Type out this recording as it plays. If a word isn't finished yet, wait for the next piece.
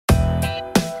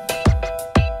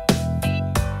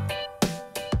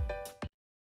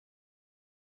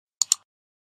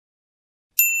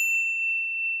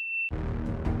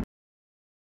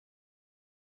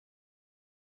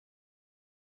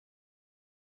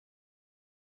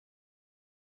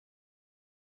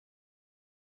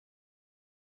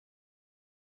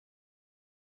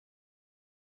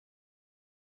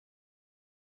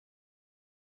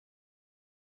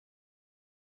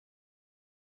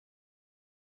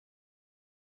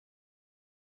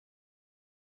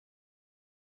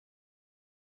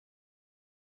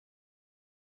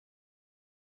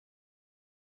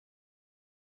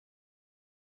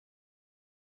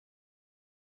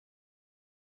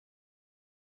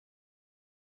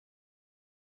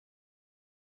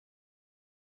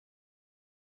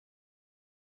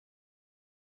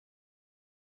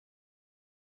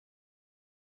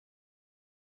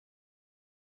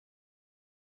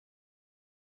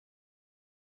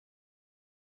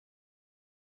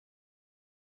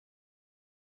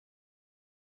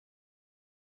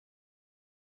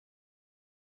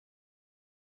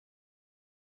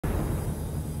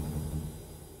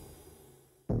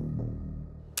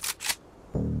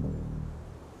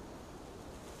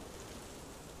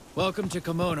Welcome to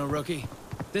Kimono, rookie.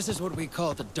 This is what we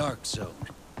call the Dark Zone.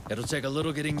 It'll take a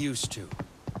little getting used to.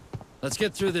 Let's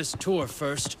get through this tour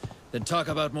first, then talk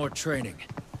about more training.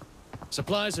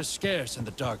 Supplies are scarce in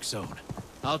the Dark Zone.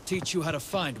 I'll teach you how to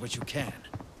find what you can.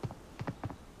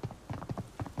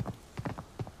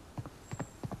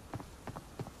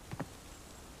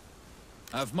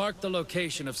 I've marked the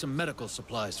location of some medical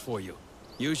supplies for you.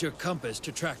 Use your compass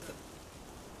to track them.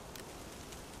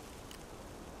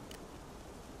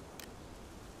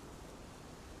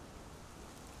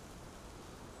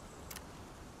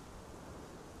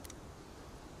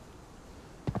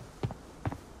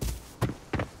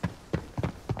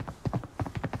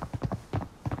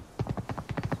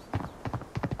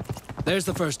 There's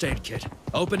the first aid kit.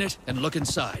 Open it and look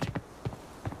inside.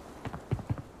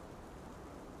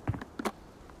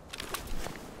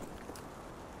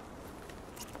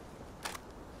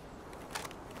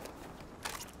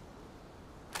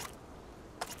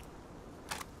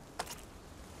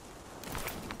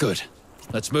 Good.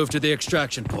 Let's move to the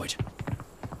extraction point.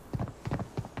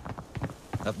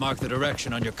 I've marked the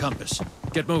direction on your compass.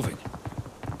 Get moving.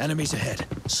 Enemies ahead.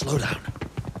 Slow down.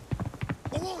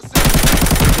 Good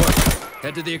work.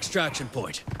 Head to the extraction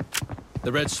point.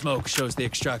 The red smoke shows the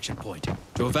extraction point.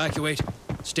 To evacuate,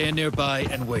 stand nearby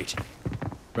and wait.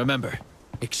 Remember,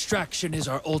 extraction is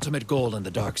our ultimate goal in the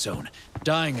Dark Zone.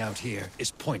 Dying out here is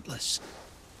pointless.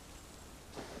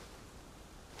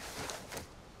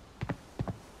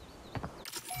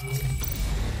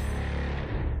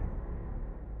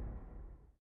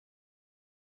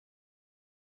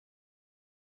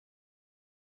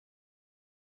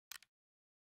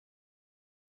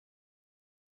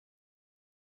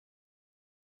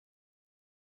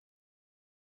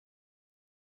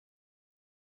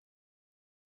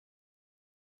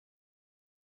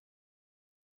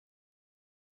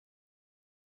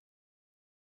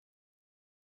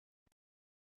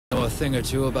 Know a thing or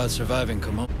two about surviving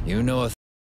Kimono. You know a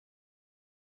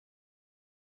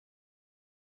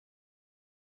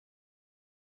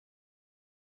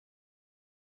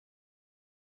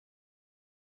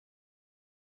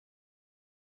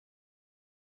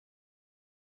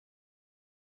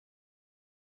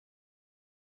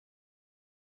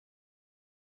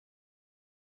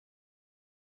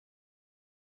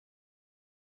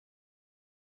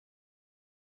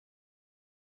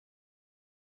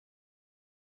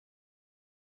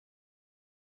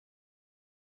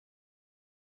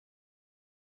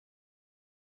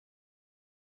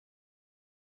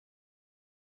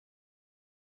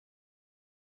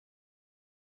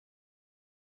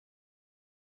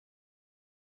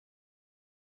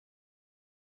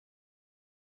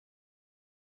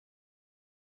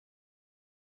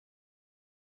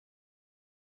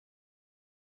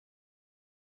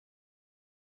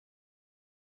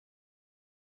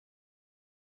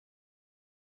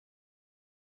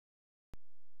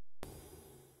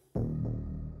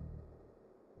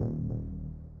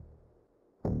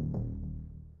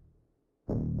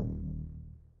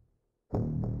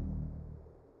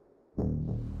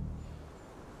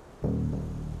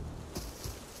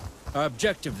Our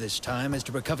objective this time is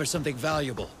to recover something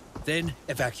valuable, then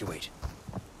evacuate.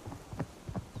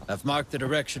 I've marked the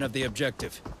direction of the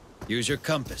objective. Use your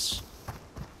compass.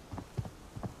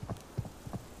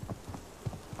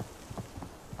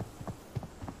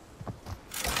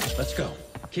 Let's go.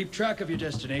 Keep track of your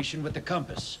destination with the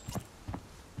compass.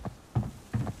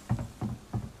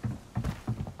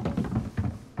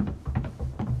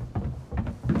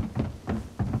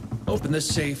 Open the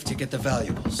safe to get the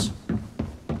valuables.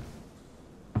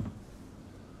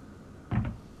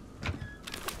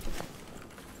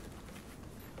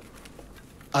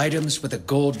 Items with a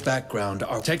gold background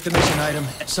are... Take them as an item,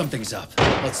 and something's up.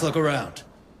 Let's look around.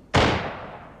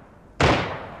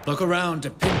 Look around to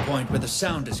pinpoint where the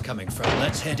sound is coming from.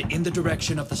 Let's head in the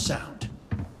direction of the sound.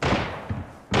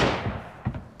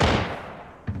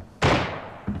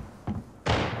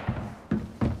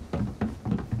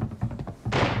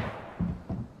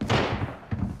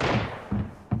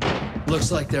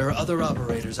 Looks like there are other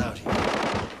operators out here.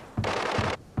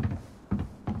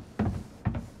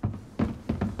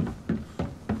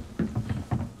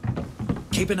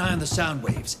 Keep an eye on the sound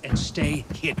waves and stay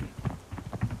hidden.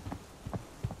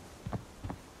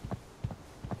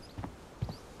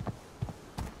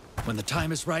 When the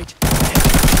time is right,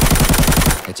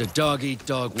 it's a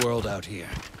dog-eat-dog world out here.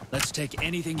 Let's take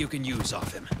anything you can use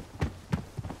off him.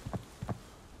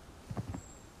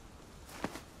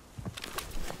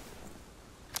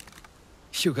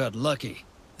 You got lucky.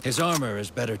 His armor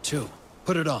is better too.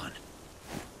 Put it on.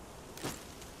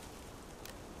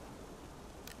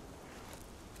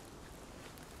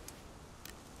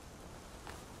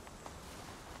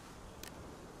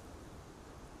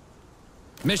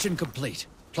 Mission complete,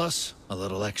 plus a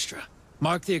little extra.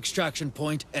 Mark the extraction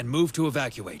point and move to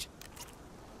evacuate.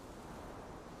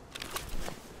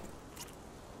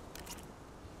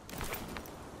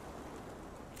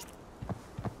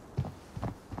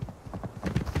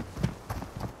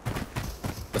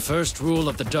 The first rule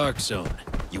of the Dark Zone: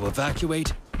 you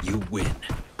evacuate, you win.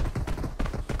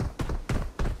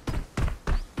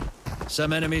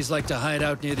 Some enemies like to hide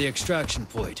out near the extraction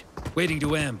point, waiting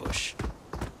to ambush.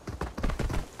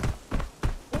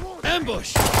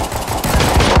 Ambush!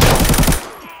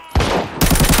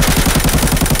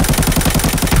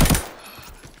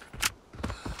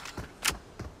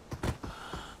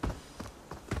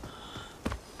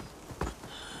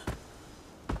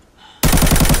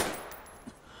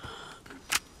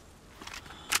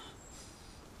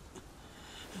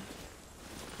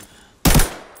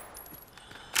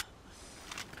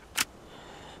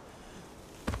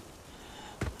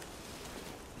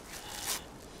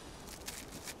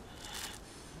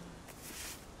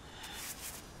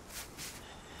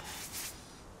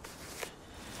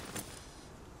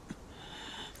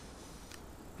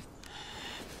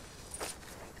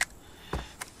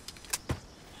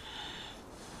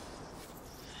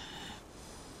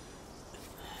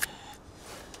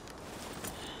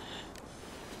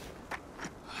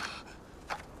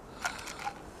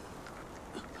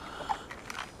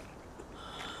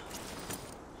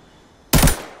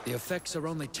 The effects are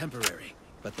only temporary,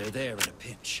 but they're there in a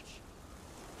pinch.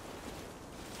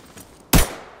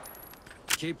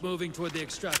 Keep moving toward the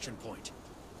extraction point.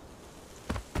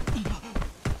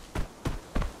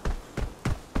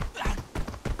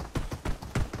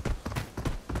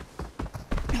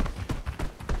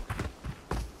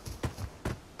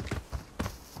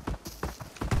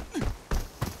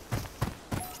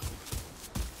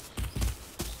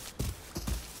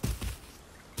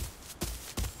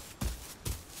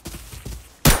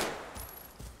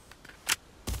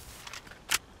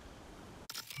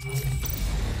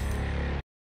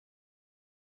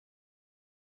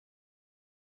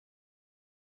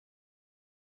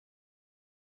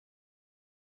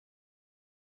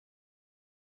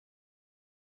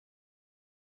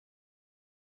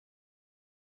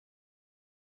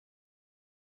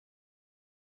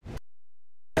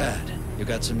 You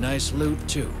got some nice loot,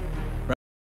 too.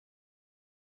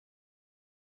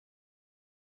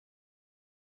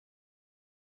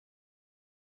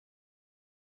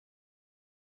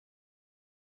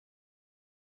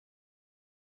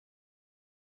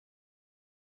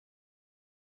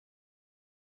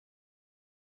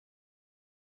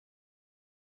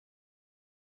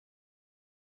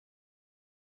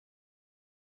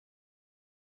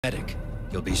 Medic.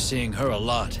 You'll be seeing her a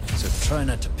lot, so try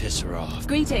not to piss her off.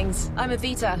 Greetings, I'm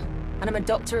Evita, and I'm a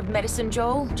doctor of medicine,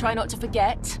 Joel. Try not to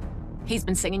forget. He's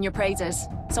been singing your praises,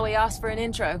 so he asked for an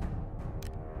intro.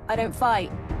 I don't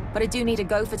fight, but I do need a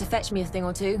gopher to fetch me a thing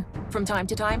or two, from time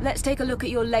to time. Let's take a look at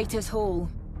your latest haul.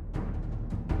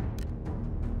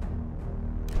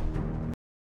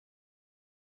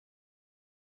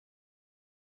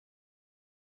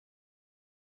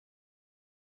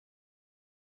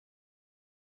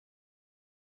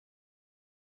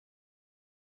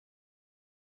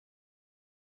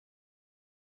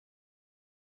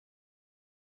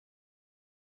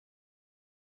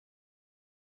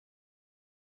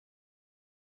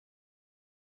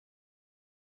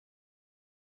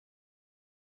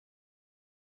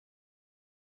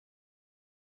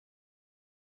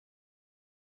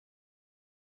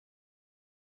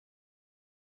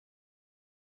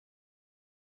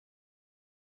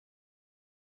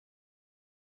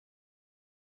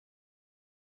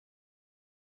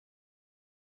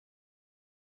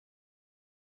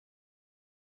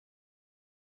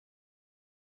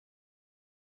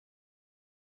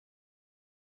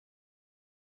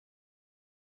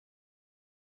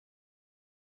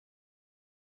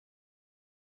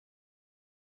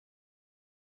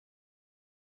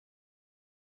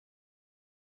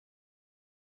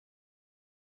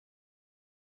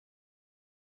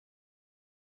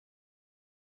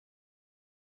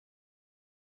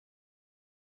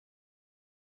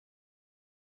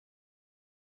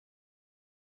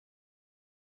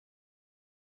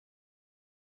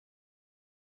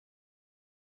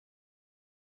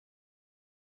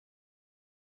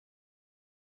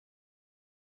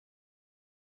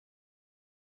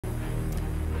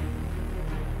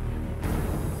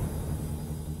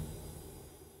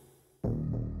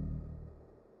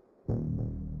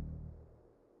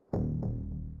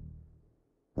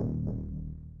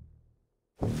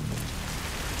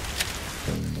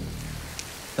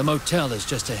 The motel is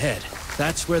just ahead.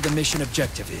 That's where the mission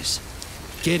objective is.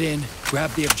 Get in, grab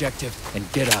the objective, and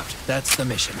get out. That's the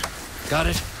mission. Got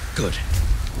it? Good.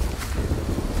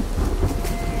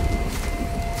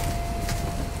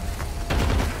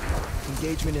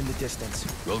 Engagement in the distance.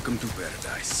 Welcome to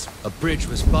paradise. A bridge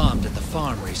was bombed at the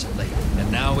farm recently,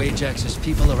 and now Ajax's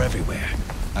people are everywhere.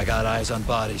 I got eyes on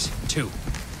bodies, too.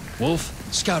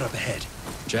 Wolf, scout up ahead.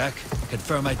 Jack,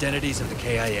 confirm identities of the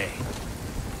KIA.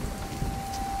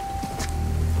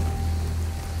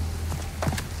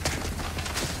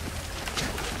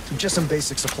 Just some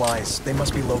basic supplies. They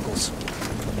must be locals.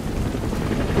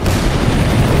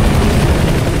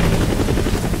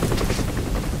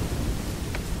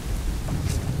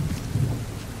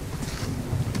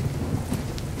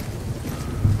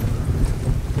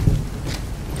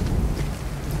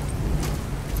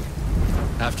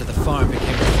 After the farm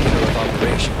became a theater of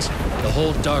operations, the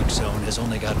whole dark zone has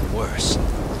only gotten worse.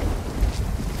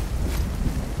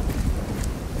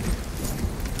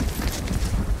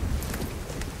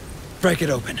 Break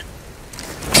it open.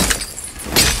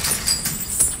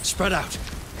 Spread out.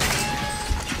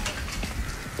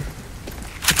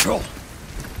 Control.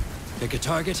 Pick a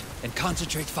target and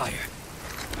concentrate fire.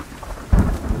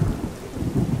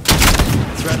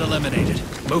 Threat eliminated.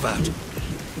 Move out.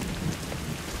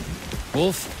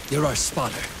 Wolf, you're our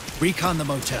spotter. Recon the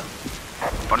motel.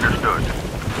 Understood.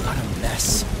 What a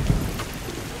mess.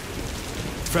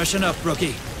 Freshen up,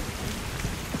 rookie.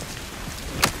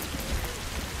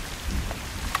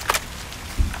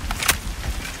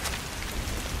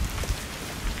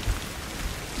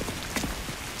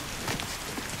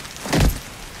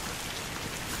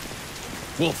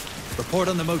 Wolf, report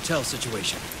on the motel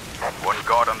situation. One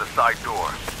guard on the side door.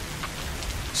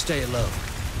 Stay low.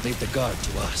 Leave the guard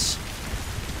to us.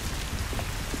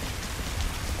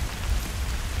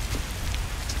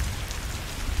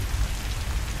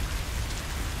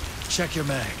 Check your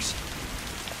mags.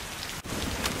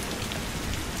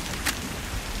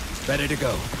 Ready to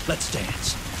go. Let's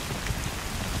dance.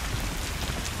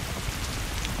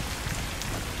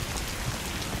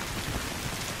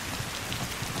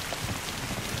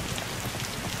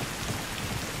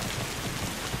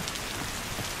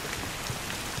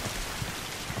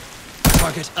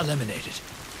 Target eliminated.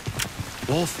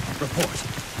 Wolf, report.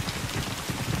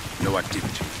 No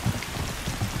activity.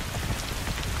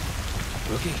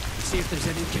 Rookie, see if there's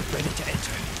any. Get ready to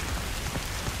enter.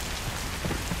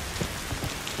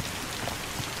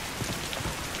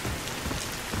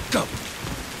 Go!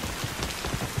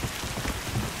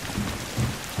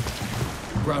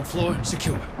 Ground floor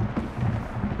secure.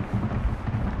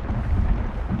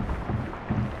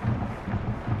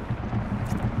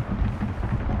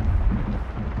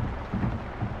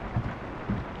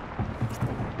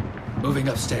 Moving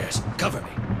upstairs. Cover me.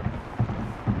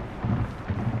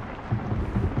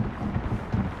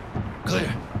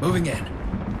 Clear. Moving in.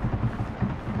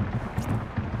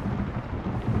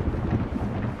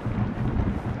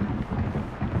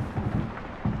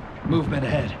 Movement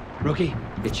ahead. Rookie,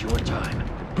 it's your time.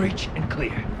 Breach and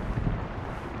clear.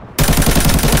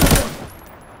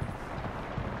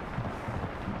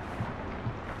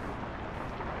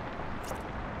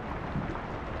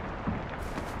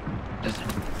 Listen,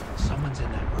 someone's in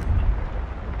that room.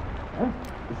 Huh?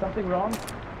 Is something wrong?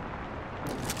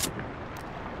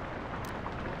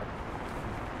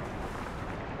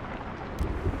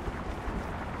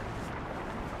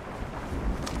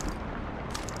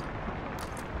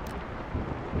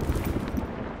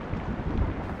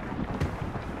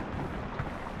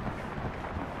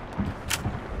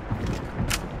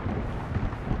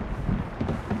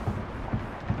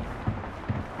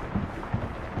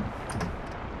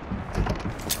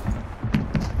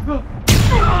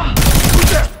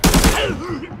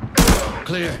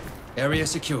 Clear. Area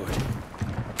secured.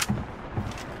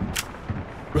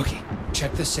 Rookie,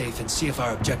 check the safe and see if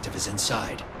our objective is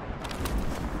inside.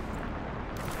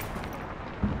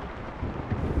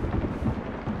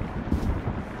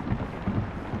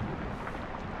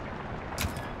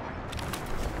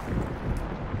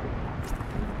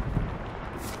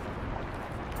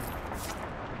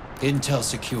 Intel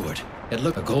secured. It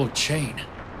looked a gold chain.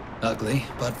 Ugly,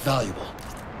 but valuable.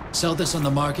 Sell this on the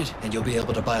market, and you'll be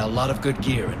able to buy a lot of good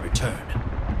gear in return.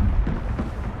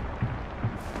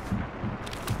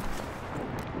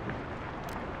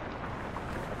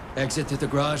 Exit through the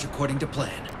garage according to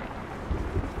plan.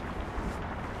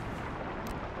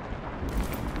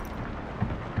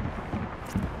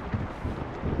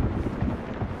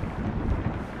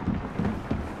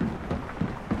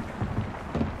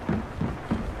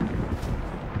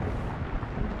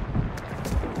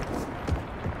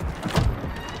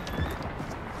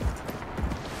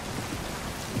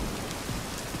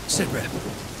 Sit rep.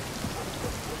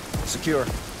 Secure.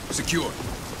 Secure.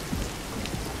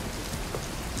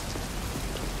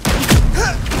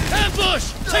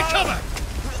 Ambush! Take cover!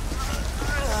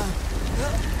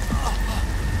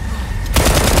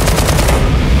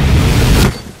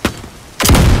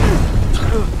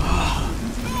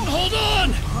 Hold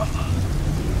on!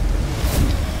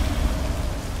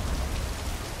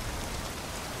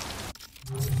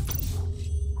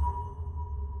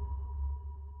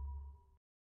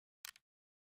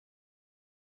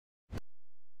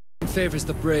 Favors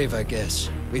the brave, I guess.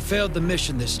 We failed the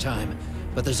mission this time,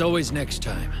 but there's always next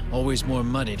time. Always more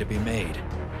money to be made.